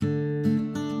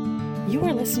You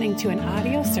are listening to an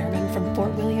audio sermon from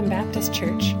Fort William Baptist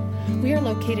Church. We are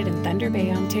located in Thunder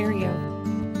Bay, Ontario.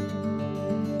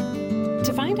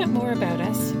 To find out more about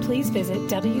us, please visit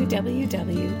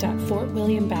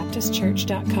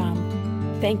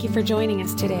www.fortwilliambaptistchurch.com. Thank you for joining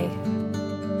us today.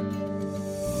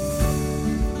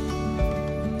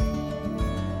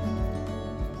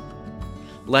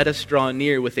 Let us draw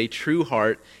near with a true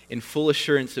heart in full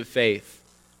assurance of faith,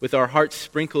 with our hearts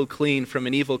sprinkled clean from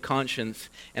an evil conscience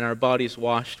and our bodies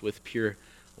washed with pure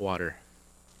water.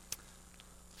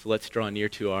 So let's draw near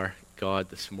to our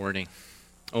God this morning.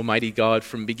 Almighty God,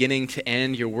 from beginning to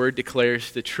end, your word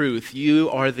declares the truth. You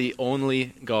are the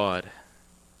only God.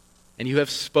 And you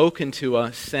have spoken to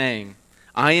us, saying,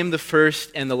 I am the first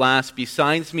and the last.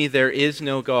 Besides me, there is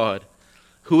no God.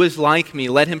 Who is like me?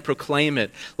 Let him proclaim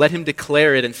it. Let him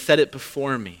declare it and set it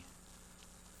before me.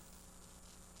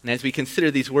 And as we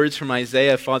consider these words from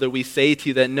Isaiah, Father, we say to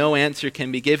you that no answer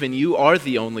can be given. You are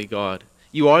the only God.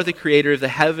 You are the creator of the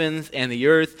heavens and the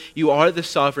earth. You are the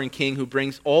sovereign king who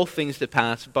brings all things to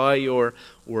pass by your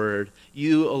word.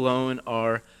 You alone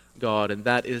are God, and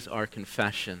that is our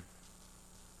confession.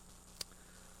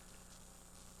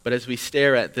 But as we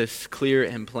stare at this clear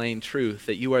and plain truth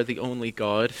that you are the only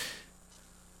God,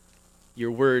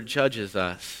 your word judges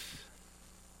us.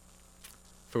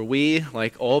 For we,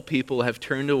 like all people, have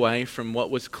turned away from what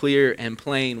was clear and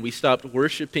plain. We stopped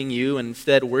worshiping you and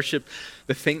instead worshiped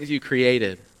the things you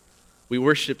created. We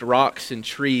worshiped rocks and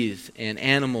trees and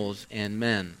animals and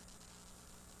men.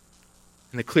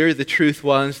 And the clearer the truth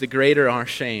was, the greater our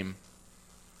shame.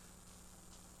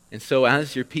 And so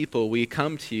as your people, we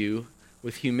come to you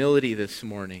with humility this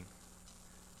morning.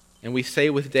 And we say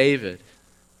with David,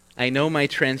 I know my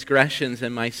transgressions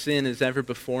and my sin is ever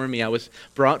before me. I was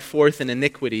brought forth in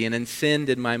iniquity, and in sin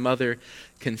did my mother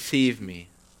conceive me.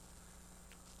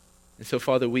 And so,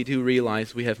 Father, we do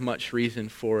realize we have much reason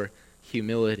for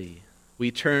humility.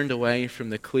 We turned away from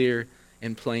the clear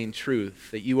and plain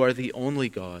truth that you are the only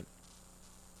God.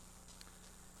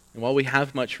 And while we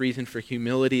have much reason for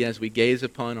humility as we gaze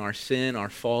upon our sin, our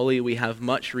folly, we have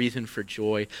much reason for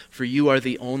joy, for you are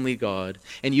the only God,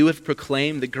 and you have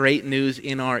proclaimed the great news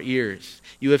in our ears.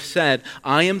 You have said,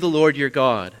 I am the Lord your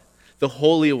God, the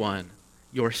Holy One,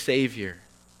 your Savior.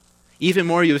 Even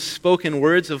more, you have spoken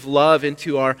words of love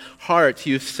into our hearts.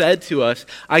 You have said to us,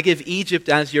 I give Egypt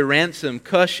as your ransom,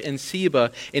 Cush and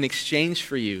Seba in exchange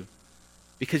for you,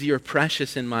 because you are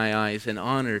precious in my eyes and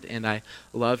honored, and I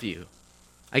love you.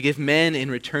 I give men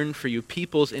in return for you,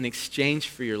 peoples in exchange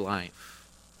for your life.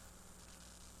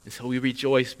 And so we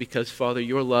rejoice because, Father,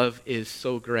 your love is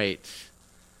so great.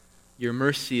 Your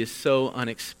mercy is so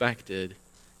unexpected.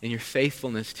 And your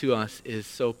faithfulness to us is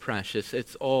so precious.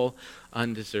 It's all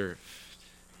undeserved.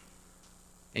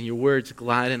 And your words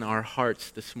gladden our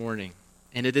hearts this morning.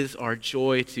 And it is our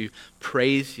joy to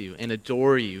praise you and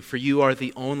adore you, for you are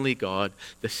the only God,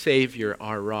 the Savior,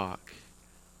 our rock.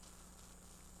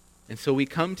 And so we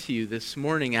come to you this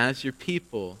morning as your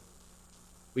people.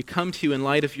 We come to you in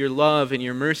light of your love and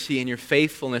your mercy and your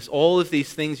faithfulness, all of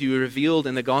these things you revealed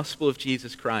in the gospel of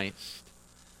Jesus Christ.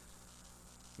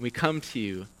 We come to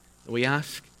you and we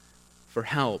ask for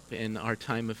help in our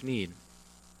time of need.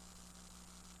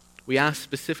 We ask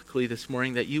specifically this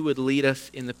morning that you would lead us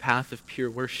in the path of pure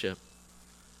worship,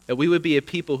 that we would be a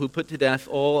people who put to death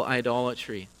all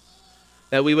idolatry,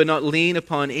 that we would not lean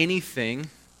upon anything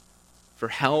for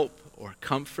help or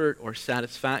comfort or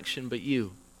satisfaction but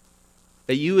you.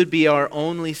 That you would be our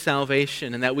only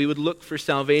salvation and that we would look for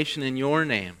salvation in your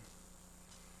name.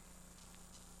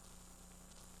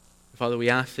 Father, we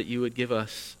ask that you would give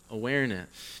us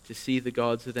awareness to see the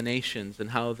gods of the nations and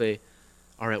how they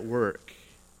are at work.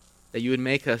 That you would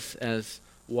make us as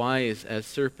wise as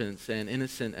serpents and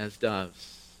innocent as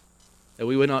doves. That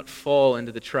we would not fall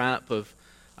into the trap of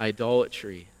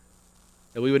idolatry.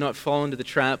 That we would not fall into the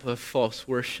trap of false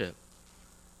worship.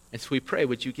 And so we pray,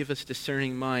 would you give us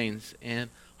discerning minds and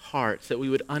hearts, that we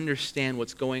would understand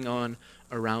what's going on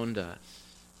around us.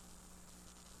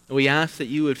 And we ask that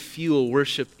you would fuel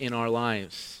worship in our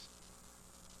lives,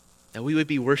 that we would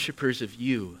be worshipers of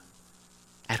you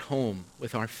at home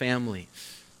with our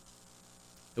families,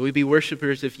 that we'd be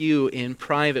worshipers of you in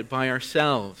private by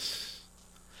ourselves,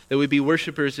 that we'd be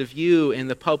worshipers of you in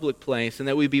the public place, and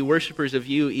that we'd be worshipers of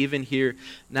you even here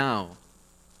now.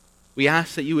 We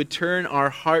ask that you would turn our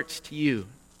hearts to you,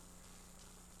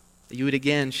 that you would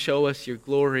again show us your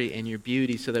glory and your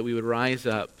beauty so that we would rise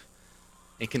up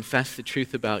and confess the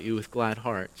truth about you with glad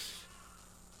hearts.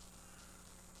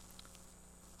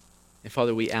 And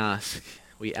Father, we ask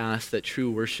that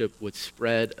true worship would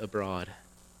spread abroad.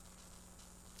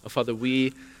 Oh, Father,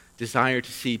 we desire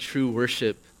to see true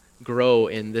worship grow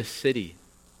in this city.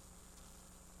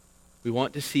 We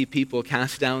want to see people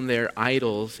cast down their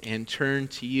idols and turn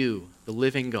to you, the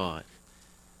living God.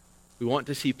 We want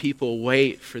to see people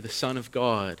wait for the Son of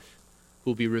God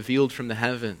who will be revealed from the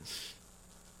heavens.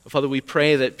 Father, we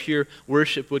pray that pure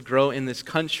worship would grow in this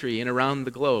country and around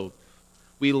the globe.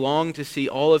 We long to see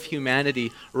all of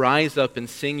humanity rise up and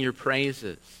sing your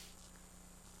praises.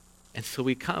 And so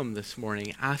we come this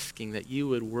morning asking that you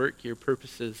would work your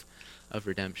purposes of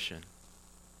redemption.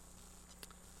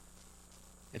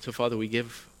 And so, Father, we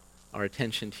give our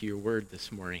attention to your word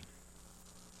this morning.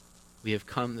 We have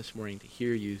come this morning to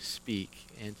hear you speak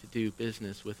and to do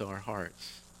business with our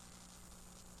hearts.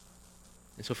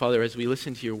 And so, Father, as we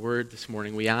listen to your word this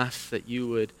morning, we ask that you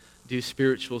would do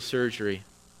spiritual surgery,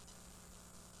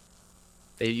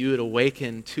 that you would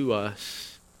awaken to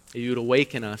us, that you would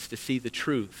awaken us to see the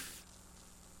truth,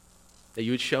 that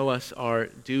you would show us our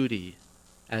duty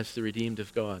as the redeemed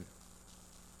of God.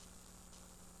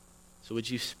 So would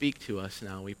you speak to us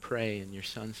now, we pray in your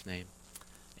Son's name.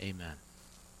 Amen.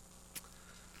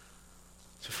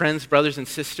 So friends, brothers and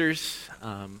sisters,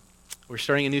 we're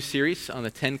starting a new series on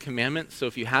the 10 Commandments. So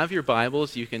if you have your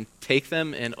Bibles, you can take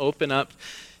them and open up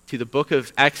to the book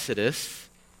of Exodus.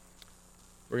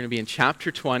 We're going to be in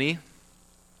chapter 20.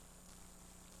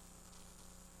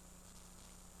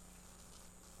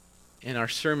 And our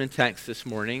sermon text this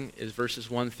morning is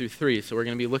verses 1 through 3. So we're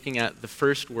going to be looking at the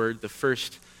first word, the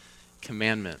first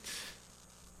commandment.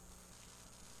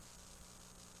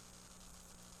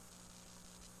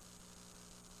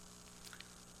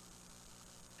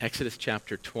 Exodus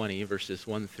chapter 20, verses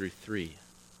 1 through 3.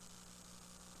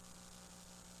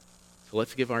 So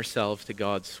let's give ourselves to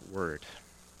God's word.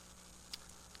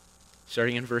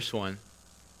 Starting in verse 1.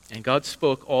 And God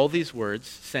spoke all these words,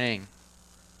 saying,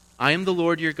 I am the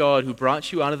Lord your God who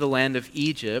brought you out of the land of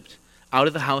Egypt, out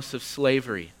of the house of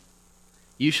slavery.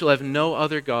 You shall have no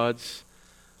other gods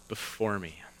before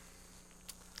me.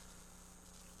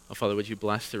 Oh, Father, would you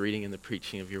bless the reading and the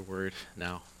preaching of your word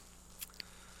now?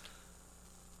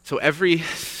 So every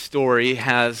story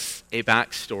has a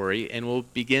backstory, and we'll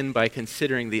begin by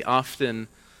considering the often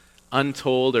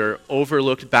untold or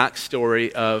overlooked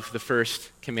backstory of the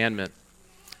first commandment.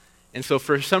 And so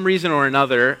for some reason or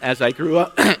another, as I grew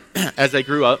up,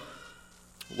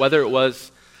 whether it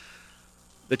was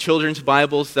the children's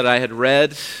Bibles that I had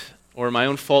read, or my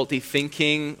own faulty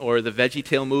thinking, or the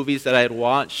VeggieTale movies that I had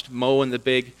watched, Mo and the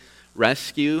Big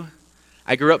Rescue,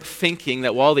 I grew up thinking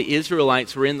that while the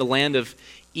Israelites were in the land of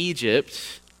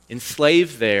Egypt,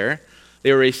 enslaved there,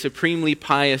 they were a supremely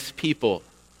pious people,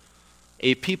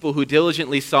 a people who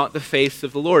diligently sought the face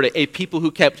of the Lord, a people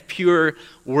who kept pure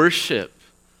worship,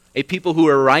 a people who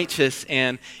were righteous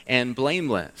and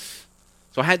blameless.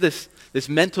 So I had this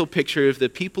mental picture of the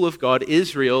people of God,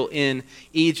 Israel, in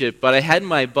Egypt, but I had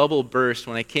my bubble burst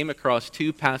when I came across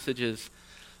two passages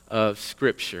of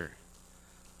Scripture.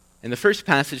 And the first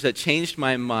passage that changed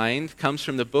my mind comes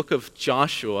from the book of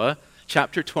Joshua,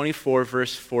 chapter 24,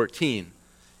 verse 14.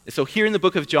 And so here in the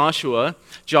book of Joshua,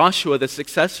 the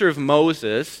successor of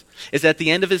Moses, is at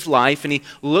the end of his life, and he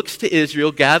looks to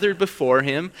Israel gathered before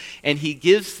him, and he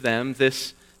gives them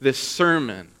this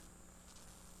sermon.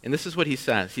 And this is what he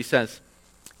says. He says,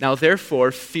 now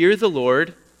therefore fear the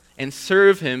Lord and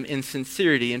serve him in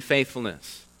sincerity and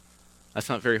faithfulness. That's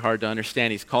not very hard to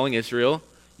understand. He's calling Israel,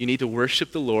 you need to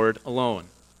worship the Lord alone.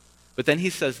 But then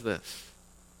he says this,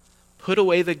 put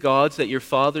away the gods that your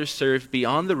fathers served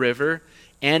beyond the river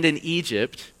and in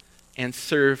Egypt, and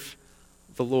serve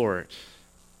the Lord.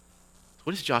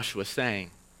 What is Joshua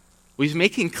saying? Well, he's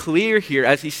making clear here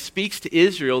as he speaks to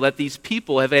Israel that these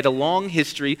people have had a long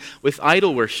history with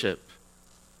idol worship.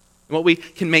 And what we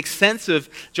can make sense of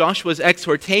Joshua's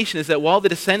exhortation is that while the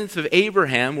descendants of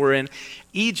Abraham were in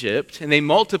Egypt and they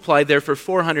multiplied there for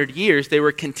 400 years, they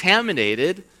were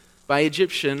contaminated by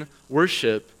Egyptian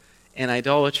worship and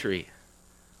idolatry.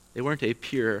 They weren't a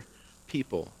pure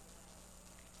people.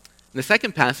 And the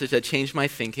second passage that changed my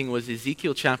thinking was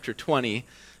Ezekiel chapter 20,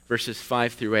 verses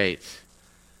 5 through 8.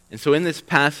 And so in this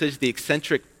passage, the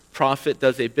eccentric prophet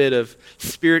does a bit of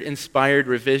spirit-inspired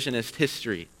revisionist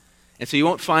history. And so you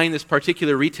won't find this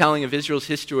particular retelling of Israel's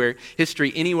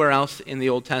history anywhere else in the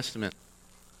Old Testament.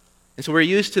 And so we're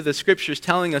used to the scriptures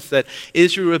telling us that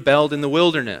Israel rebelled in the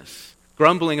wilderness,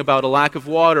 grumbling about a lack of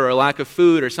water or a lack of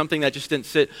food or something that just didn't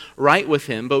sit right with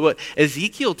him. But what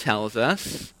Ezekiel tells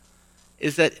us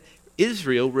is that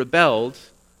Israel rebelled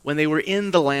when they were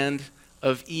in the land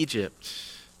of Egypt.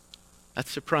 That's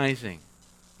surprising.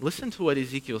 Listen to what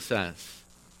Ezekiel says.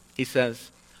 He says,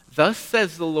 thus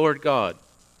says the Lord God,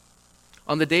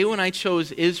 on the day when I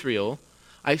chose Israel,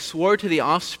 I swore to the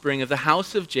offspring of the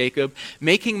house of Jacob,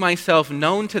 making myself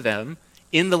known to them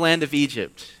in the land of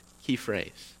Egypt. Key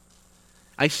phrase.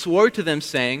 I swore to them,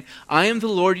 saying, I am the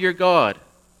Lord your God.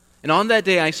 And on that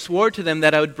day I swore to them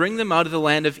that I would bring them out of the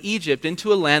land of Egypt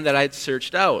into a land that I had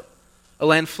searched out, a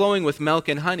land flowing with milk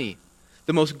and honey,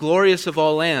 the most glorious of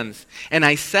all lands. And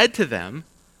I said to them,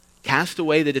 cast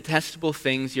away the detestable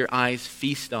things your eyes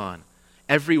feast on,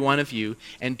 every one of you,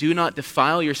 and do not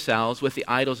defile yourselves with the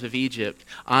idols of Egypt.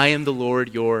 I am the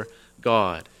Lord your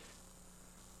God.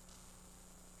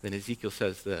 Then Ezekiel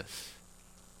says this,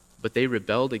 but they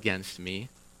rebelled against me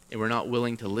and were not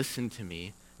willing to listen to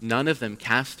me. None of them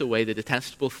cast away the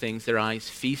detestable things their eyes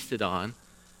feasted on,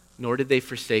 nor did they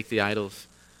forsake the idols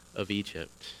of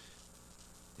Egypt.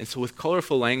 And so with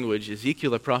colorful language, Ezekiel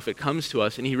the prophet comes to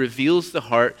us and he reveals the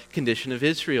heart condition of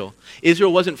Israel.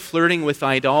 Israel wasn't flirting with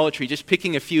idolatry, just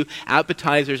picking a few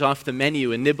appetizers off the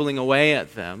menu and nibbling away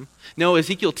at them. No,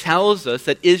 Ezekiel tells us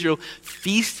that Israel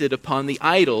feasted upon the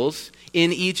idols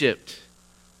in Egypt.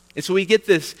 And so we get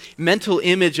this mental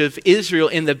image of Israel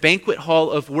in the banquet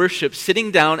hall of worship, sitting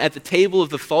down at the table of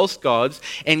the false gods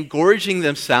and gorging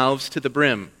themselves to the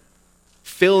brim,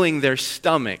 filling their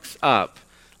stomachs up,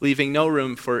 leaving no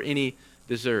room for any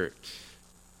dessert.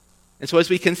 And so as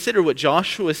we consider what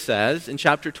Joshua says in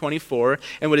chapter 24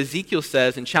 and what Ezekiel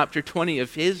says in chapter 20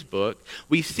 of his book,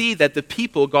 we see that the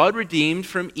people God redeemed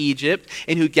from Egypt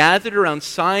and who gathered around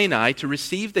Sinai to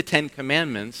receive the 10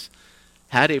 Commandments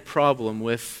had a problem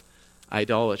with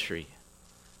idolatry.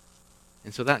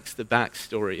 And so that's the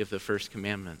backstory of the first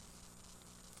commandment.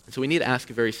 And so we need to ask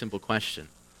a very simple question.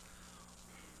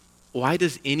 Why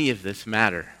does any of this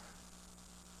matter?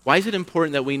 Why is it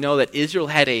important that we know that Israel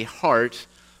had a heart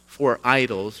for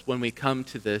idols when we come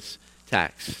to this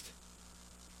text?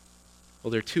 Well,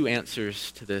 there are two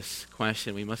answers to this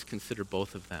question. We must consider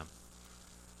both of them.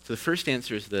 So the first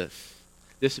answer is this.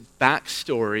 This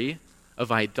backstory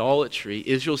of idolatry,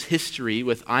 Israel's history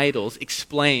with idols,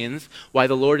 explains why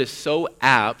the Lord is so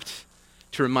apt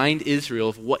to remind Israel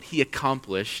of what he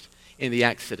accomplished in the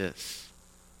Exodus.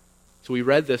 So we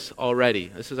read this already.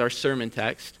 This is our sermon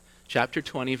text. Chapter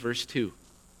 20, verse 2.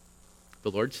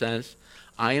 The Lord says,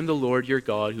 I am the Lord your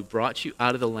God who brought you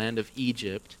out of the land of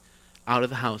Egypt, out of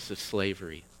the house of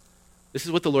slavery. This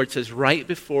is what the Lord says right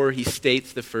before he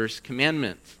states the first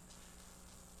commandment.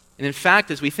 And in fact,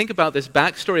 as we think about this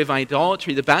backstory of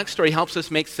idolatry, the backstory helps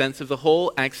us make sense of the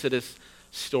whole Exodus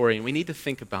story. And we need to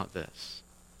think about this.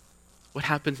 What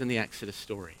happens in the Exodus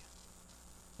story?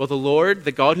 Well, the Lord,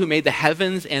 the God who made the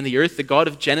heavens and the earth, the God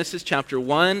of Genesis chapter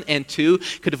 1 and 2,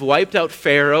 could have wiped out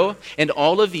Pharaoh and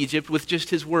all of Egypt with just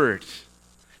his words.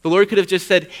 The Lord could have just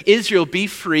said, Israel, be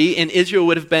free, and Israel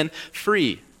would have been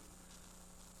free.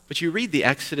 But you read the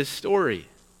Exodus story,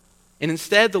 and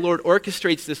instead the Lord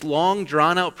orchestrates this long,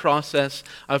 drawn-out process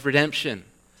of redemption.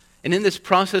 And in this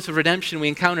process of redemption, we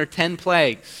encounter 10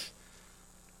 plagues.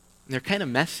 And they're kind of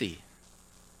messy.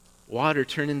 Water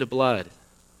turned into blood.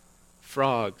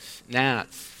 Frogs,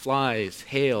 gnats, flies,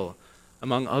 hail,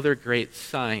 among other great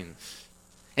signs.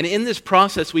 And in this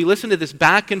process, we listen to this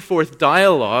back and forth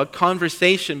dialogue,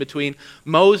 conversation between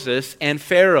Moses and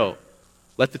Pharaoh.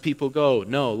 Let the people go.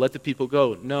 No. Let the people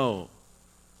go. No.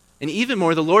 And even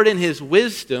more, the Lord in his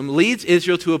wisdom leads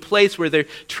Israel to a place where they're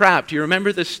trapped. You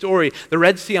remember the story. The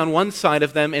Red Sea on one side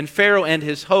of them and Pharaoh and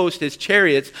his host, his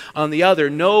chariots, on the other.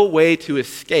 No way to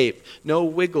escape. No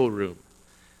wiggle room.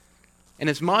 And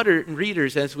as modern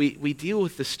readers, as we deal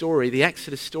with the story, the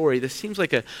Exodus story, this seems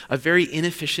like a very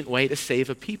inefficient way to save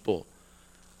a people.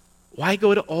 Why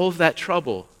go to all of that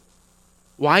trouble?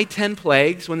 Why 10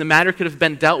 plagues when the matter could have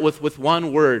been dealt with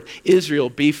one word? Israel,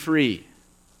 be free.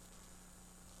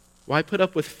 Why put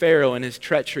up with Pharaoh and his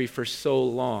treachery for so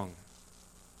long?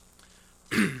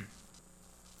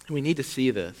 We need to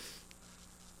see this.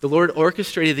 The Lord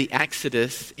orchestrated the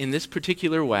Exodus in this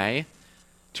particular way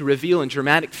to reveal in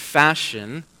dramatic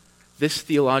fashion this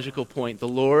theological point. The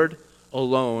Lord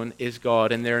alone is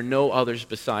God, and there are no others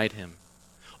beside him.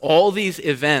 All these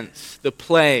events, the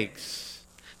plagues,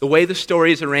 the way the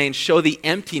story is arranged, show the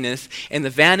emptiness and the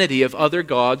vanity of other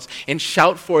gods and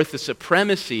shout forth the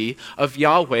supremacy of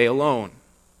Yahweh alone.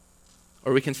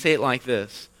 Or we can say it like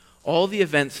this. All the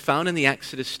events found in the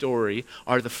Exodus story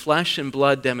are the flesh and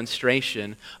blood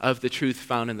demonstration of the truth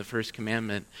found in the first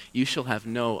commandment. You shall have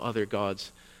no other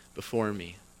gods before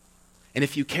me. And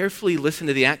if you carefully listen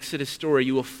to the Exodus story,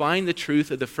 you will find the truth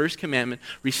of the first commandment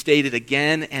restated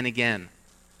again and again.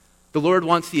 The Lord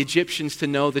wants the Egyptians to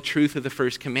know the truth of the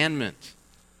first commandment.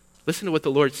 Listen to what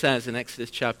the Lord says in Exodus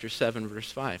chapter 7,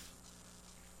 verse 5.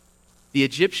 The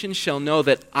Egyptians shall know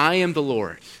that I am the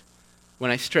Lord when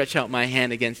I stretch out my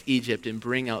hand against Egypt and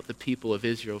bring out the people of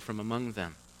Israel from among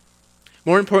them.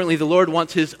 More importantly, the Lord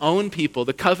wants his own people,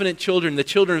 the covenant children, the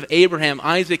children of Abraham,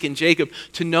 Isaac, and Jacob,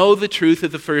 to know the truth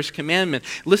of the first commandment.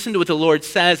 Listen to what the Lord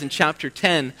says in chapter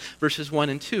 10, verses 1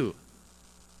 and 2.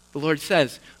 The Lord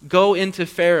says, "Go into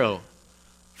Pharaoh,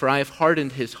 for I have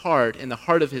hardened his heart and the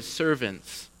heart of his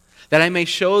servants, that I may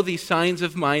show these signs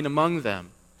of mine among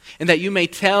them, and that you may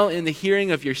tell in the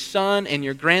hearing of your son and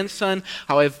your grandson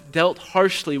how I have dealt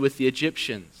harshly with the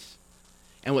Egyptians,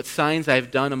 and what signs I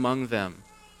have done among them."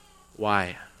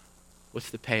 Why? What's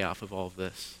the payoff of all of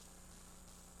this?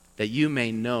 That you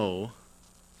may know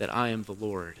that I am the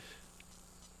Lord.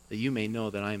 That you may know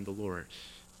that I am the Lord.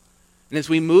 And as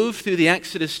we move through the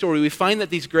Exodus story, we find that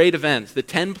these great events, the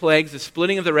 10 plagues, the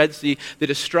splitting of the Red Sea, the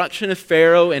destruction of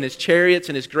Pharaoh and his chariots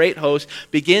and his great host,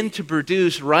 begin to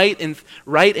produce right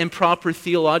and proper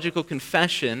theological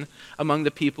confession among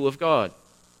the people of God.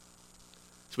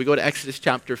 So we go to Exodus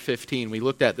chapter 15. We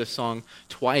looked at this song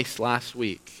twice last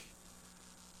week.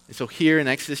 And so here in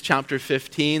Exodus chapter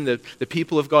 15, the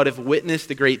people of God have witnessed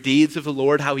the great deeds of the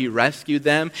Lord, how he rescued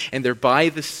them, and they're by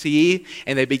the sea,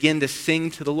 and they begin to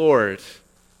sing to the Lord.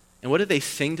 And what do they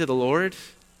sing to the Lord?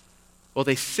 Well,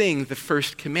 they sing the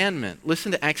first commandment.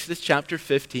 Listen to Exodus chapter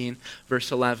 15,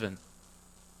 verse 11.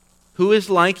 "Who is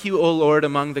like you, O Lord,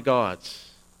 among the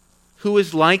gods? Who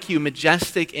is like you,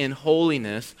 majestic in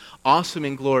holiness, awesome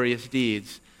in glorious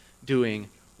deeds, doing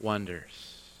wonders?"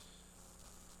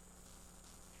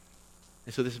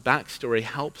 And so this backstory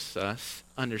helps us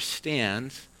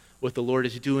understand what the Lord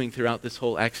is doing throughout this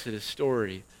whole Exodus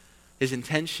story. His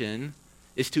intention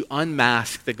is to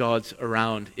unmask the gods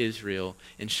around Israel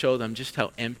and show them just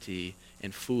how empty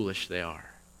and foolish they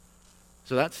are.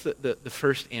 So that's the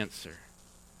first answer.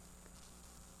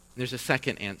 There's a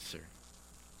second answer.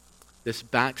 This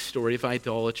backstory of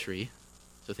idolatry,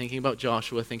 so thinking about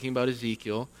Joshua, thinking about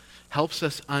Ezekiel, helps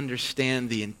us understand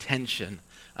the intention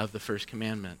of the first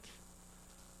commandment.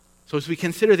 So as we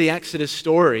consider the Exodus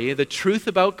story, the truth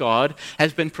about God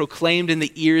has been proclaimed in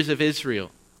the ears of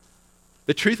Israel.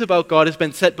 The truth about God has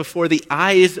been set before the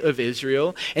eyes of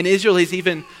Israel, and Israel has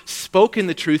even spoken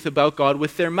the truth about God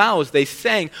with their mouths. They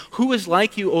sang, "Who is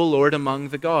like you, O Lord, among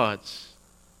the gods?"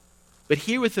 But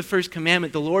here with the first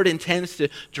commandment, the Lord intends to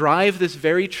drive this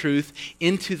very truth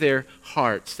into their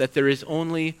hearts, that there is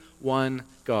only one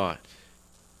God.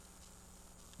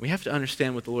 We have to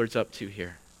understand what the Lord's up to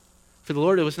here. For the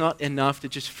Lord, it was not enough to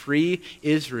just free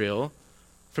Israel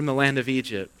from the land of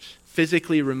Egypt,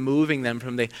 physically removing them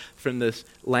from this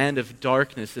land of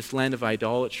darkness, this land of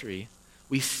idolatry.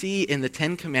 We see in the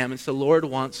 10 Commandments the Lord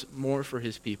wants more for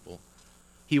his people.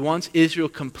 He wants Israel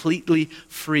completely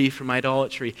free from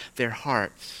idolatry, their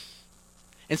hearts.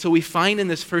 And so we find in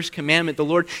this first commandment the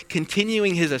Lord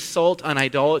continuing his assault on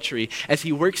idolatry as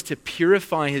he works to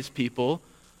purify his people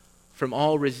from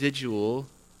all residual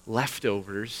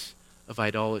leftovers of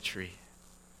idolatry.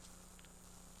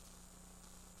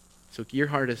 So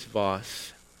Gerhardus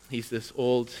Voss, he's this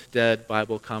old dead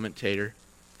Bible commentator.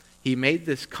 He made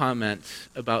this comment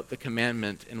about the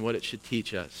commandment and what it should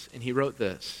teach us. And he wrote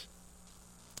this.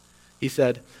 He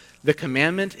said, "The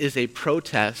commandment is a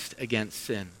protest against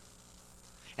sin.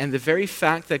 And the very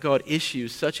fact that God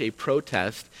issues such a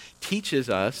protest teaches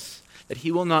us that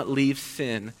he will not leave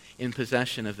sin in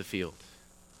possession of the field."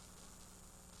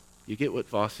 You get what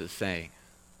Voss is saying.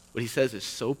 What he says is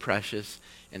so precious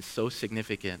and so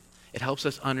significant. It helps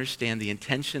us understand the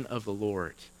intention of the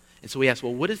Lord. And so we ask,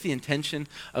 well, what is the intention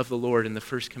of the Lord in the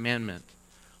first commandment?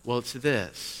 Well, it's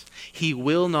this. He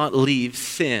will not leave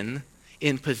sin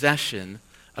in possession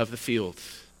of the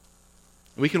fields.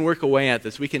 We can work away at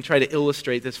this. We can try to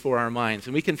illustrate this for our minds.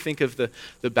 And we can think of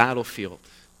the battlefield.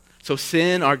 So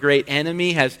sin, our great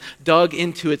enemy, has dug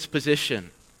into its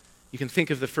position. You can think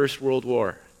of the First World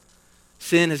War.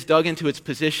 Sin has dug into its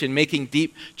position, making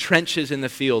deep trenches in the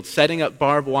field, setting up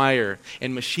barbed wire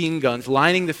and machine guns,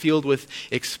 lining the field with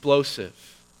explosive.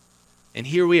 And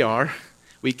here we are.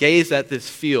 We gaze at this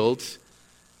field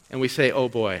and we say, oh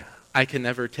boy, I can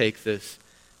never take this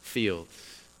field.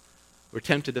 We're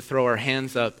tempted to throw our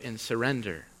hands up and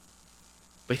surrender.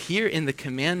 But here in the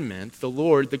commandment, the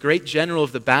Lord, the great general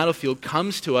of the battlefield,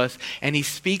 comes to us and he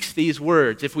speaks these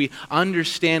words. If we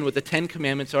understand what the 10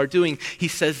 Commandments are doing, he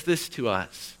says this to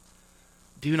us.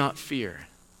 Do not fear.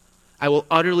 I will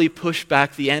utterly push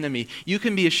back the enemy. You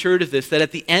can be assured of this, that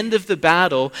at the end of the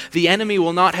battle, the enemy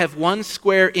will not have 1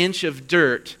 square inch of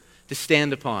dirt to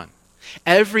stand upon.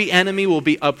 Every enemy will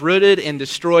be uprooted and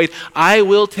destroyed. I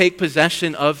will take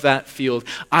possession of that field.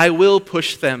 I will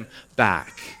push them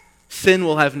back. Sin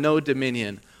will have no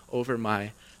dominion over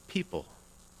my people.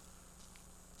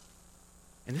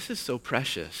 And this is so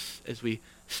precious as we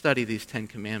study these 10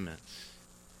 commandments.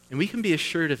 And we can be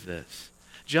assured of this.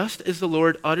 Just as the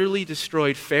Lord utterly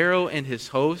destroyed Pharaoh and his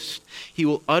host, he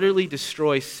will utterly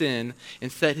destroy sin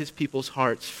and set his people's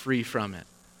hearts free from it.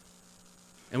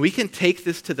 And we can take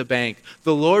this to the bank.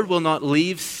 The Lord will not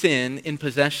leave sin in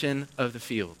possession of the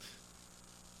field.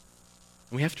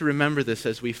 And we have to remember this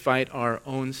as we fight our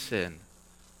own sin.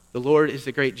 The Lord is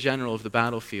the great general of the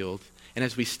battlefield. And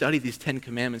as we study these 10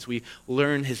 commandments, we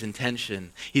learn his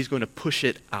intention. He's going to push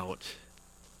it out.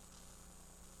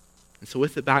 And so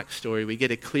with the backstory, we get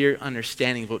a clear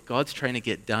understanding of what God's trying to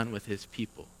get done with his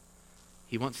people.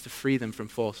 He wants to free them from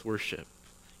false worship.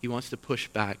 He wants to push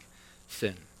back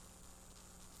sin.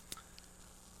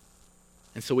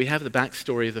 And so we have the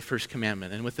backstory of the first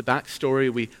commandment. And with the backstory,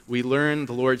 we learn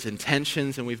the Lord's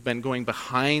intentions, and we've been going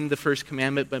behind the first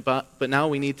commandment, but now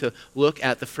we need to look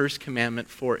at the first commandment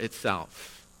for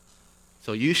itself.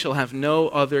 So you shall have no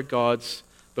other gods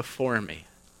before me.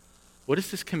 What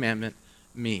does this commandment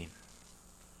mean?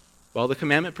 Well, the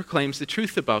commandment proclaims the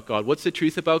truth about God. What's the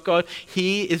truth about God?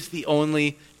 He is the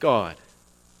only God.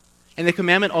 And the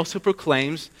commandment also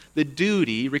proclaims the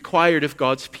duty required of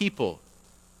God's people.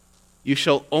 You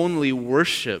shall only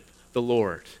worship the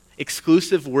Lord.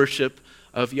 Exclusive worship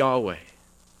of Yahweh.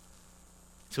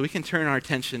 So we can turn our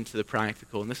attention to the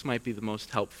practical, and this might be the most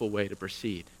helpful way to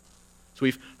proceed. So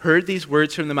we've heard these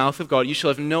words from the mouth of God. You shall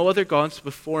have no other gods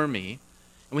before me.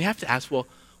 And we have to ask, well,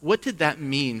 what did that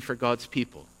mean for God's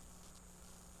people?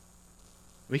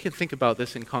 We can think about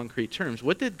this in concrete terms.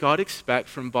 What did God expect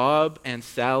from Bob and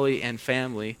Sally and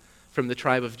family from the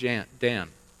tribe of Dan?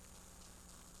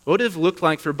 What would it have looked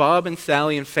like for Bob and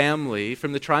Sally and family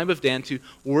from the tribe of Dan to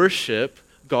worship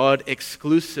God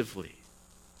exclusively?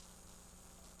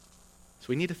 So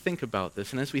we need to think about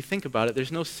this. And as we think about it,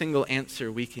 there's no single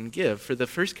answer we can give. For the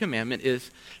first commandment is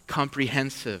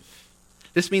comprehensive.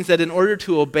 This means that in order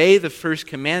to obey the first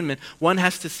commandment, one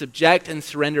has to subject and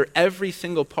surrender every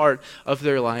single part of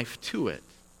their life to it.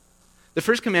 The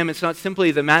first commandment is not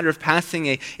simply the matter of passing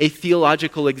a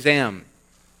theological exam.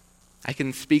 I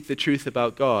can speak the truth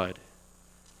about God.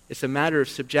 It's a matter of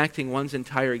subjecting one's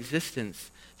entire existence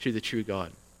to the true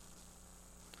God.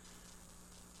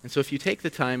 And so if you take the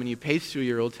time and you pace through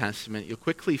your Old Testament, you'll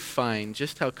quickly find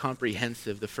just how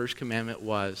comprehensive the first commandment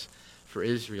was for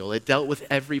Israel. It dealt with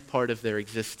every part of their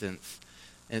existence.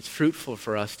 And it's fruitful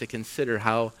for us to consider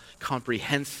how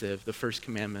comprehensive the first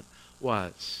commandment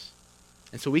was.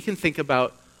 And so we can think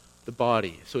about the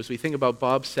body. So as we think about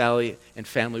Bob, Sally, and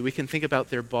family, we can think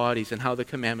about their bodies and how the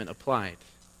commandment applied.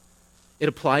 It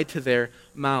applied to their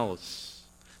mouths.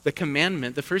 The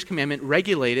first commandment,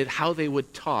 regulated how they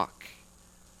would talk.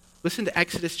 Listen to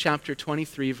Exodus chapter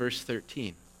 23, verse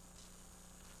 13.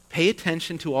 Pay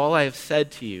attention to all I have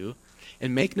said to you,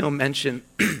 and make no mention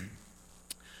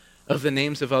of the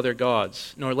names of other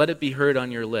gods, nor let it be heard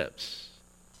on your lips.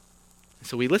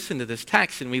 So we listen to this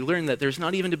text and we learn that there's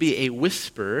not even to be a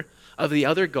whisper of the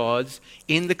other gods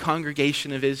in the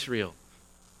congregation of Israel.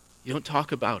 You don't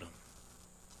talk about them.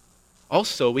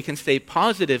 Also, we can say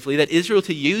positively that Israel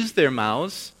to use their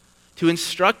mouths to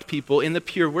instruct people in the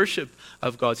pure worship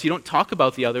of God. So you don't talk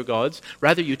about the other gods,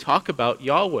 rather you talk about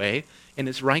Yahweh and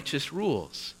his righteous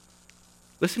rules.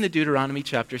 Listen to Deuteronomy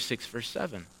chapter 6, verse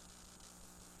 7.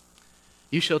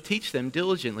 You shall teach them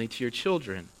diligently to your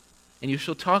children, and you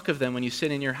shall talk of them when you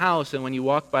sit in your house, and when you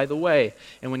walk by the way,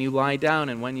 and when you lie down,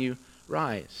 and when you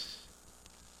rise.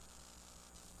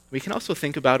 We can also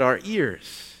think about our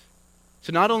ears.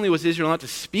 So not only was Israel not to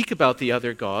speak about the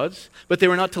other gods, but they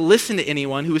were not to listen to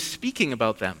anyone who was speaking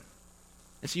about them.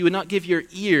 And so you would not give your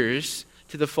ears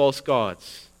to the false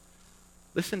gods.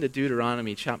 Listen to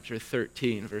Deuteronomy chapter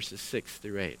 13, verses 6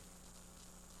 through 8.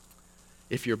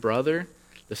 If your brother,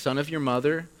 the son of your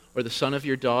mother, or the son of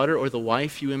your daughter, or the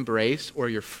wife you embrace, or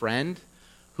your friend,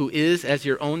 who is as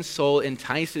your own soul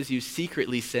entices you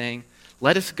secretly, saying,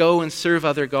 let us go and serve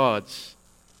other gods,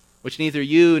 which neither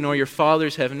you nor your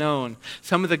fathers have known,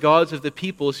 some of the gods of the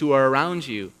peoples who are around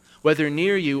you, whether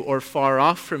near you or far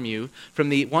off from you, from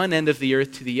the one end of the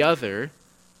earth to the other,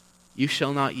 you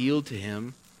shall not yield to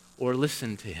him or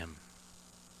listen to him.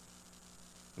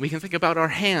 We can think about our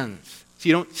hands. So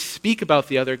you don't speak about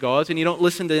the other gods, and you don't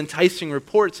listen to enticing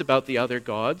reports about the other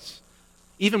gods.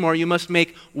 Even more, you must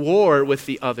make war with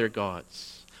the other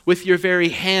gods. With your very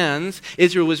hands,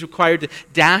 Israel was required to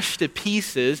dash to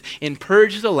pieces and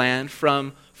purge the land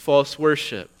from false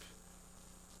worship.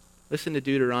 Listen to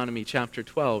Deuteronomy chapter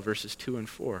 12, verses 2 and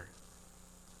 4.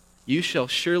 You shall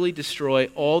surely destroy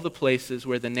all the places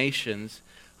where the nations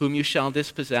whom you shall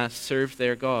dispossess serve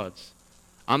their gods.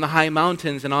 On the high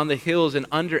mountains and on the hills and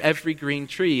under every green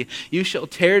tree, you shall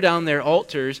tear down their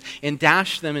altars and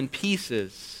dash them in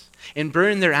pieces and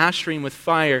burn their Asherim with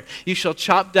fire. You shall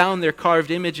chop down their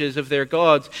carved images of their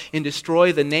gods and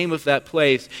destroy the name of that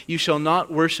place. You shall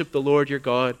not worship the Lord your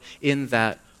God in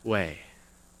that way.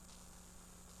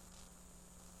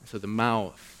 So the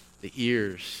mouth, the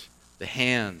ears, the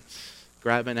hands,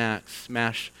 grab an axe,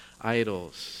 smash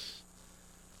idols.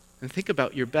 And think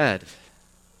about your bed.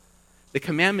 The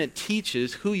commandment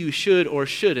teaches who you should or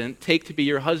shouldn't take to be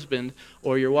your husband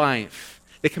or your wife.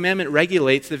 The commandment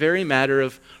regulates the very matter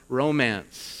of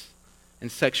romance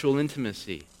and sexual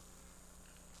intimacy.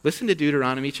 Listen to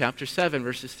Deuteronomy chapter 7,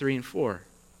 verses 3 and 4.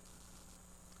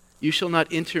 You shall not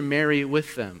intermarry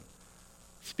with them,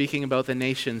 speaking about the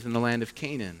nations in the land of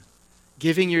Canaan,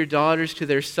 giving your daughters to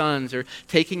their sons or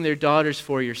taking their daughters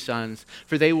for your sons,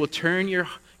 for they will turn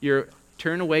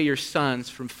away your sons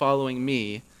from following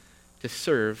me to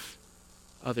serve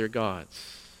other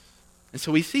gods. And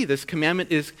so we see this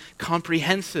commandment is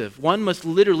comprehensive. One must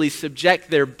literally subject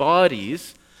their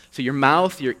bodies, so your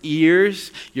mouth, your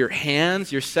ears, your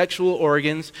hands, your sexual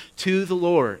organs, to the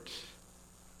Lord.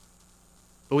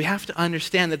 But we have to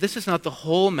understand that this is not the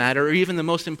whole matter or even the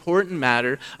most important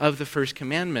matter of the first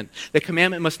commandment. The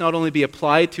commandment must not only be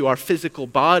applied to our physical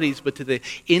bodies, but to the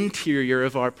interior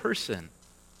of our person.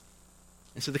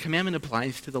 And so the commandment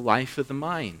applies to the life of the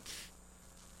mind.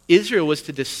 Israel was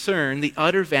to discern the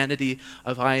utter vanity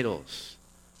of idols.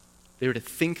 They were to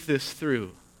think this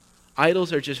through.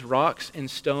 Idols are just rocks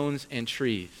and stones and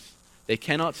trees. They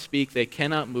cannot speak, they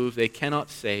cannot move, they cannot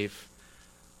save,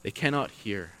 they cannot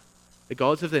hear. The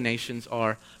gods of the nations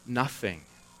are nothing.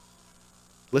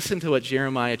 Listen to what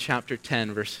Jeremiah chapter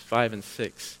 10, verse 5 and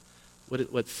 6, what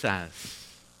it says.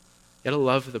 You got to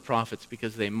love the prophets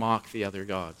because they mock the other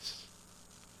gods.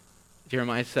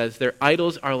 Jeremiah says, their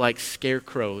idols are like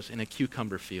scarecrows in a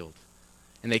cucumber field,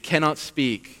 and they cannot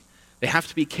speak. They have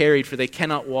to be carried, for they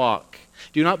cannot walk.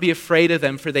 Do not be afraid of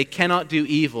them, for they cannot do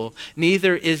evil,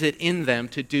 neither is it in them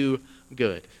to do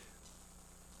good.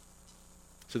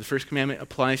 So the first commandment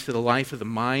applies to the life of the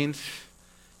mind.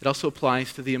 It also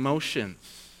applies to the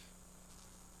emotions.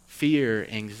 Fear,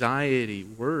 anxiety,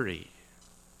 worry.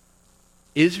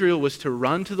 Israel was to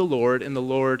run to the Lord and the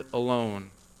Lord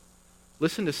alone.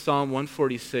 Listen to Psalm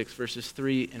 146, verses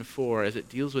 3 and 4, as it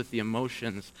deals with the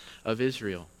emotions of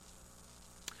Israel.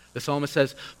 The psalmist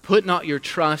says, put not your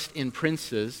trust in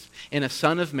princes, in a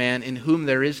son of man in whom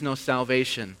there is no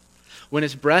salvation. When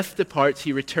his breath departs,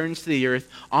 he returns to the earth.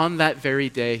 On that very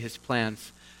day, his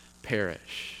plans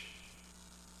perish.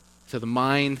 So the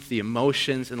mind, the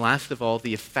emotions, and last of all,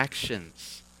 the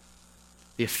affections.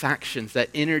 The affections, that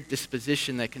inner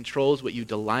disposition that controls what you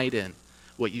delight in,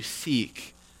 what you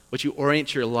seek, what you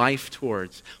orient your life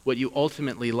towards, what you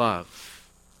ultimately love.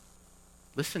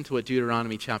 Listen to what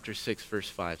Deuteronomy chapter 6, verse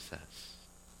 5 says.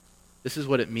 This is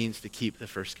what it means to keep the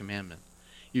first commandment.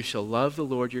 You shall love the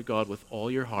Lord your God with all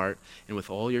your heart and with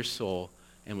all your soul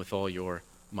and with all your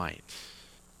might.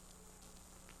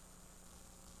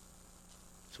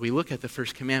 So we look at the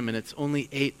first commandment. It's only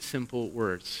 8 simple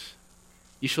words.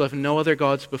 You shall have no other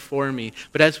gods before me.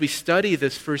 But as we study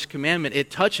this first commandment,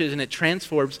 it touches and it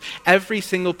transforms every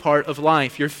single part of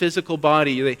life, your physical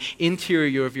body, the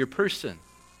interior of your person.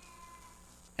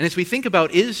 And as we think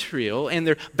about Israel and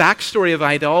their backstory of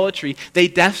idolatry, they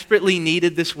desperately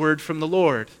needed this word from the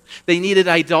Lord. They needed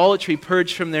idolatry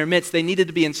purged from their midst. They needed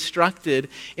to be instructed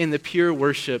in the pure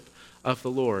worship of the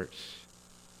Lord.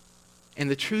 And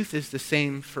the truth is the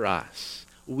same for us.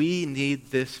 We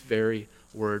need this very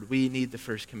word. We need the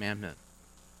first commandment.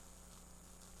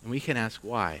 And we can ask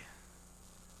why.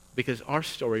 Because our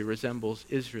story resembles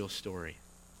Israel's story.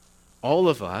 All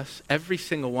of us, every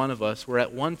single one of us, were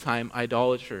at one time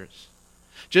idolaters.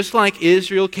 Just like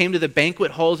Israel came to the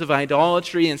banquet halls of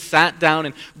idolatry and sat down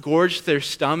and gorged their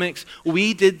stomachs,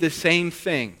 we did the same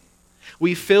thing.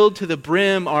 We filled to the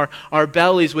brim our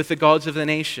bellies with the gods of the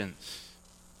nations.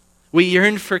 We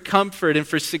yearned for comfort and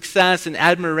for success and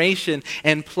admiration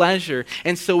and pleasure.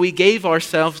 And so we gave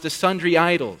ourselves to sundry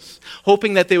idols,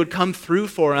 hoping that they would come through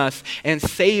for us and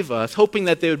save us, hoping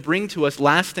that they would bring to us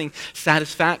lasting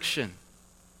satisfaction.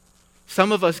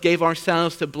 Some of us gave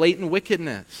ourselves to blatant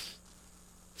wickedness,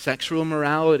 sexual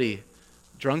immorality,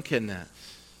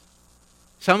 drunkenness.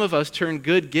 Some of us turned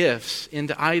good gifts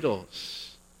into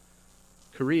idols,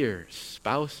 careers,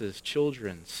 spouses,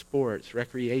 children, sports,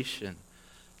 recreation,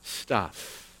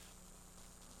 stuff.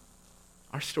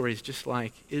 Our story is just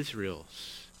like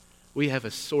Israel's. We have a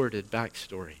sordid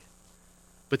backstory.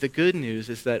 But the good news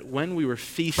is that when we were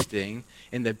feasting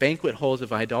in the banquet halls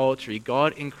of idolatry,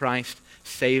 God in Christ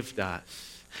saved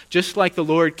us. Just like the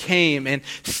Lord came and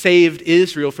saved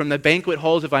Israel from the banquet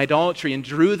halls of idolatry and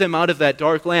drew them out of that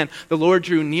dark land, the Lord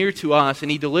drew near to us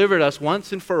and he delivered us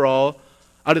once and for all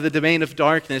out of the domain of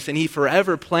darkness, and he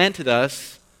forever planted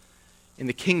us in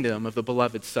the kingdom of the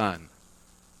beloved Son,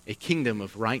 a kingdom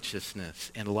of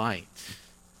righteousness and light.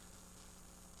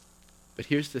 But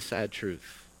here's the sad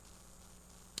truth.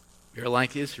 We are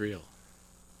like Israel.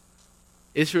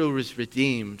 Israel was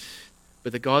redeemed,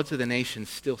 but the gods of the nations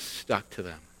still stuck to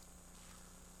them.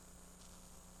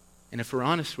 And if we're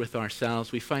honest with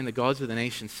ourselves, we find the gods of the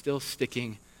nations still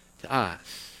sticking to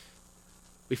us.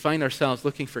 We find ourselves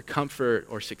looking for comfort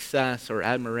or success or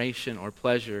admiration or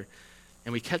pleasure,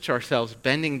 and we catch ourselves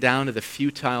bending down to the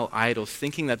futile idols,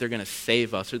 thinking that they're going to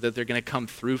save us or that they're going to come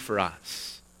through for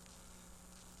us.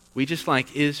 We, just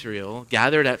like Israel,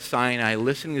 gathered at Sinai,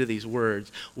 listening to these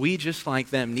words, we, just like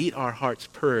them, need our hearts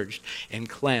purged and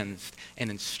cleansed and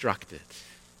instructed.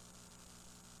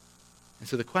 And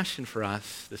so the question for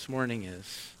us this morning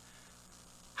is,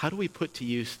 how do we put to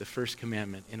use the first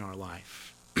commandment in our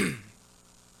life?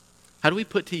 How do we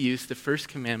put to use the first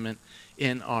commandment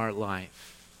in our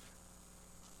life?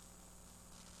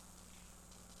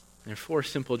 There are 4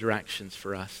 simple directions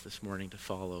for us this morning to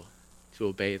follow, to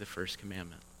obey the first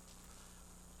commandment.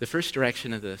 The first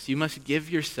direction is this: you must give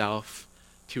yourself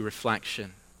to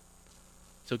reflection.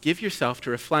 So give yourself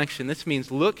to reflection. This means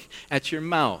look at your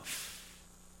mouth,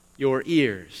 your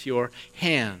ears, your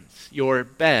hands, your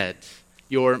bed,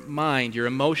 your mind, your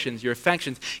emotions, your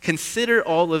affections. Consider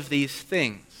all of these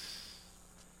things.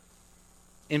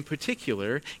 In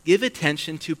particular, give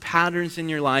attention to patterns in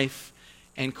your life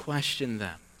and question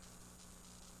them.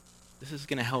 This is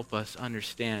going to help us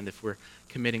understand if we're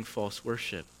committing false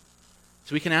worship.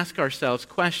 So we can ask ourselves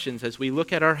questions as we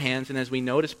look at our hands and as we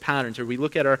notice patterns, or we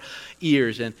look at our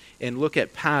ears and look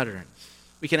at patterns.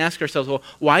 We can ask ourselves, well,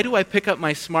 why do I pick up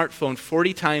my smartphone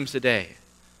 40 times a day?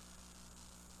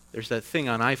 There's that thing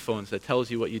on iPhones that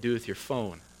tells you what you do with your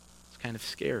phone. It's kind of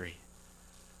scary.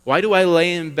 Why do I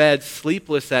lay in bed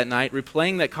sleepless at night,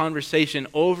 replaying that conversation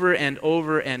over and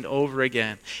over and over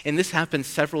again? And this happens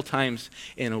several times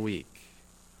in a week.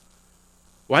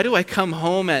 Why do I come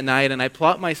home at night and I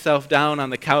plop myself down on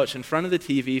the couch in front of the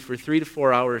TV for 3 to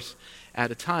 4 hours at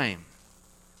a time?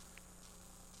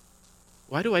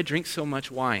 Why do I drink so much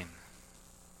wine?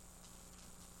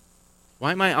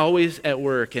 Why am I always at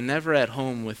work and never at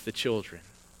home with the children?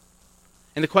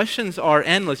 And the questions are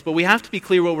endless, but we have to be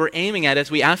clear what we're aiming at as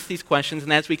we ask these questions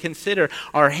and as we consider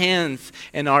our hands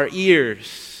and our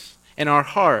ears and our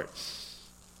hearts.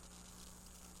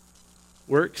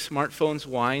 Work, smartphones,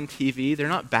 wine, TV, they're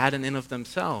not bad in and of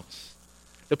themselves.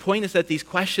 The point is that these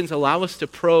questions allow us to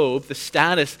probe the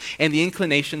status and the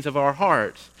inclinations of our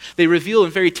heart. They reveal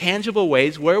in very tangible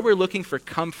ways where we're looking for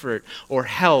comfort or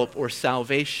help or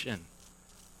salvation.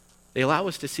 They allow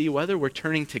us to see whether we're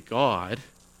turning to God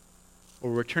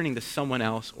or we're turning to someone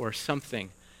else or something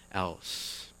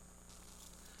else.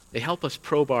 They help us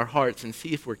probe our hearts and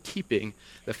see if we're keeping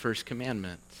the first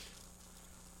commandment.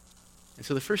 And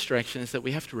so the first direction is that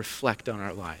we have to reflect on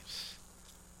our lives.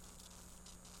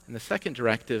 And the second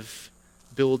directive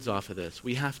builds off of this.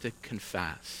 We have to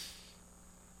confess.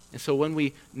 And so when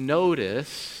we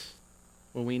notice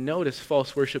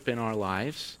false worship in our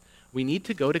lives, we need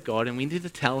to go to God and we need to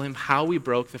tell him how we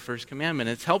broke the first commandment.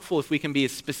 It's helpful if we can be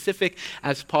as specific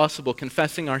as possible,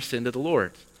 confessing our sin to the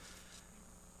Lord.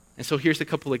 And so here's a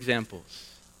couple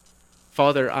examples.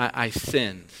 Father, I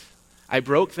sinned. I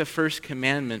broke the first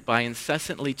commandment by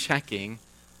incessantly checking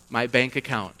my bank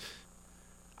account.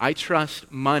 I trust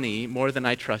money more than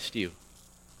I trust you.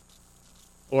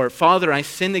 Or, Father, I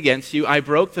sinned against you. I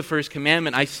broke the first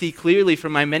commandment. I see clearly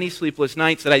from my many sleepless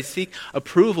nights that I seek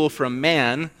approval from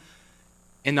man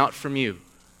and not from you.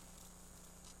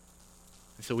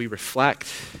 And so we reflect,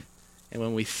 and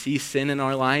when we see sin in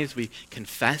our lives, we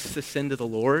confess the sin to the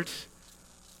Lord.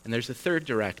 And there's a third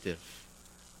directive.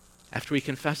 After we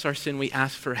confess our sin, we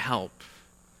ask for help.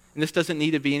 And this doesn't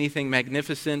need to be anything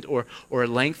magnificent or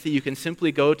lengthy. You can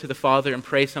simply go to the Father and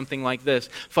pray something like this: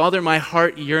 Father, my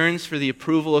heart yearns for the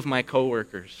approval of my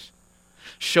coworkers.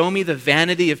 Show me the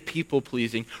vanity of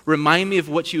people-pleasing. Remind me of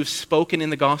what you have spoken in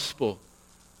the gospel.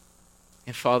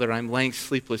 And Father, I'm laying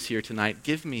sleepless here tonight.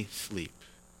 Give me sleep.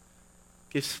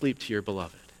 Give sleep to your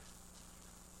beloved.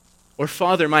 Or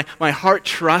Father, my heart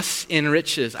trusts in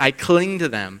riches. I cling to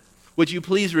them. Would you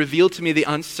please reveal to me the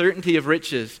uncertainty of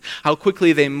riches, how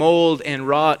quickly they mold and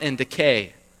rot and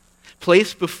decay?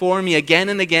 Place before me again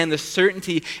and again the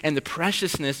certainty and the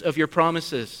preciousness of your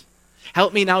promises.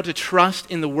 Help me now to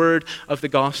trust in the word of the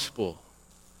gospel.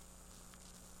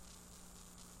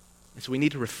 And so we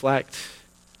need to reflect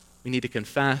We need to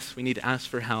confess. We need to ask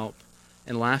for help.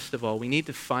 And last of all, we need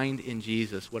to find in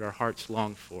Jesus what our hearts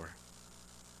long for.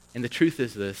 And the truth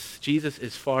is this: Jesus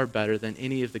is far better than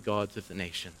any of the gods of the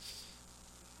nations.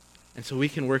 And so we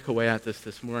can work away at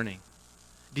this morning.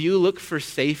 Do you look for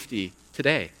safety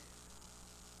today?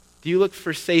 Do you look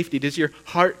for safety? Does your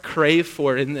heart crave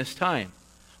for it in this time?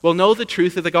 Well, know the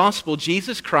truth of the gospel.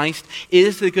 Jesus Christ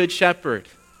is the good shepherd.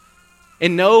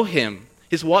 And know him.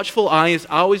 His watchful eye is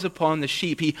always upon the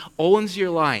sheep. He owns your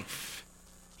life.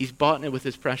 He's bought it with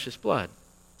his precious blood.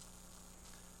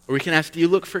 Or we can ask, do you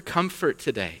look for comfort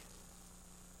today?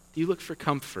 Do you look for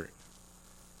comfort?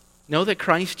 Know that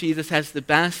Christ Jesus has the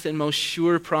best and most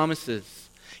sure promises.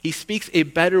 He speaks a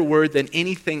better word than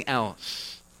anything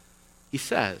else. He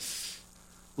says,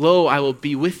 "Lo, I will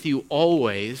be with you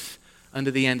always unto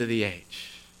the end of the age."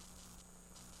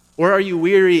 Or are you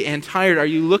weary and tired? Are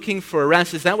you looking for a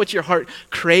rest? Is that what your heart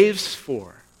craves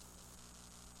for?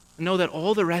 Know that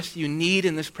all the rest you need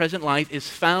in this present life is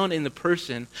found in the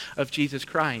person of Jesus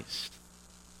Christ.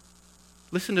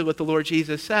 Listen to what the Lord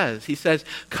Jesus says. He says,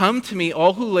 "Come to me,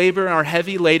 all who labor and are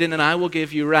heavy laden, and I will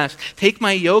give you rest. Take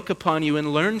my yoke upon you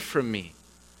and learn from me.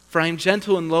 For I am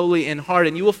gentle and lowly in heart,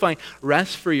 and you will find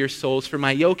rest for your souls. For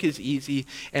my yoke is easy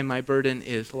and my burden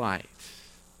is light."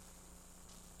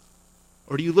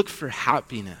 Or do you look for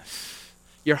happiness?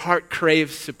 Your heart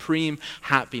craves supreme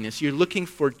happiness. You're looking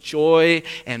for joy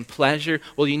and pleasure.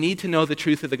 Well, you need to know the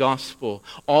truth of the gospel.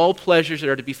 All pleasures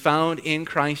are to be found in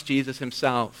Christ Jesus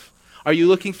himself. Are you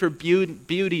looking for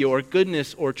beauty or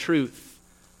goodness or truth?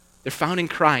 They're found in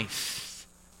Christ.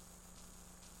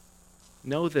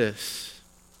 Know this: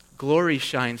 glory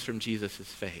shines from Jesus'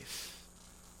 face.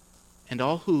 And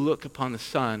all who look upon the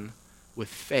Son with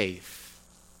faith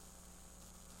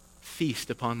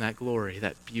feast upon that glory,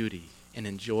 that beauty, and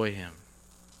enjoy him.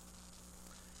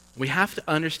 We have to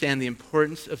understand the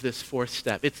importance of this fourth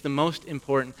step. It's the most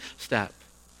important step.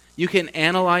 You can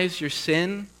analyze your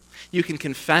sin. You can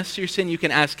confess your sin. You can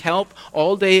ask help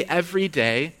all day, every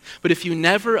day. But if you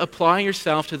never apply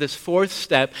yourself to this fourth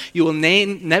step, you will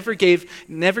never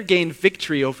gain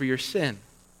victory over your sin.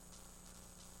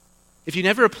 If you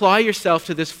never apply yourself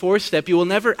to this fourth step, you will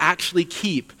never actually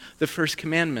keep the first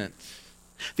commandment.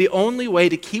 The only way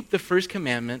to keep the first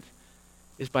commandment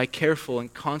is by careful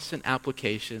and constant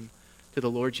application to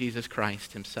the Lord Jesus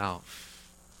Christ himself.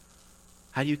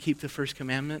 How do you keep the first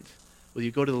commandment? Well, you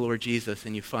go to the Lord Jesus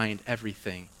and you find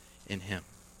everything in him.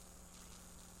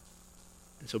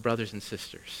 And so, brothers and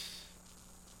sisters,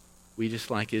 we, just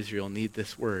like Israel, need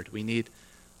this word. We need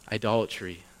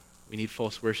idolatry. We need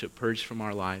false worship purged from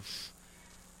our lives.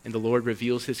 And the Lord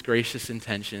reveals his gracious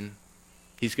intention.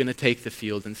 He's going to take the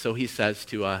field, and so he says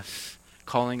to us,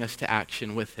 calling us to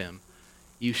action with him,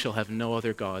 "You shall have no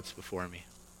other gods before me."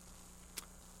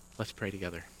 Let's pray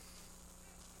together.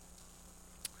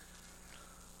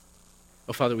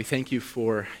 Oh, Father, we thank you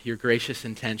for your gracious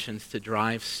intentions to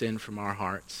drive sin from our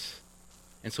hearts.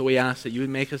 And so we ask that you would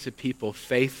make us a people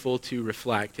faithful to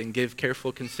reflect and give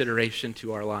careful consideration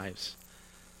to our lives.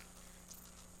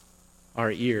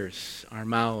 Our ears, our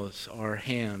mouths, our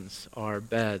hands, our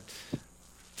bed,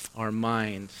 our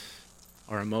minds,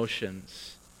 our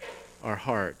emotions, our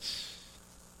hearts.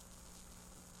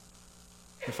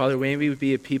 And Father, may we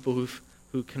be a people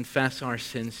who confess our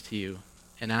sins to you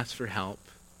and ask for help.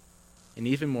 And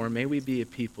even more, may we be a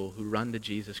people who run to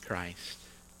Jesus Christ.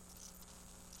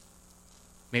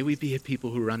 May we be a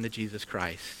people who run to Jesus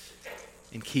Christ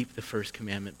and keep the first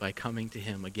commandment by coming to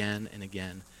him again and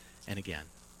again and again.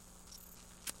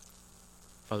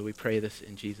 Father, we pray this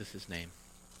in Jesus' name.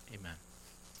 Amen.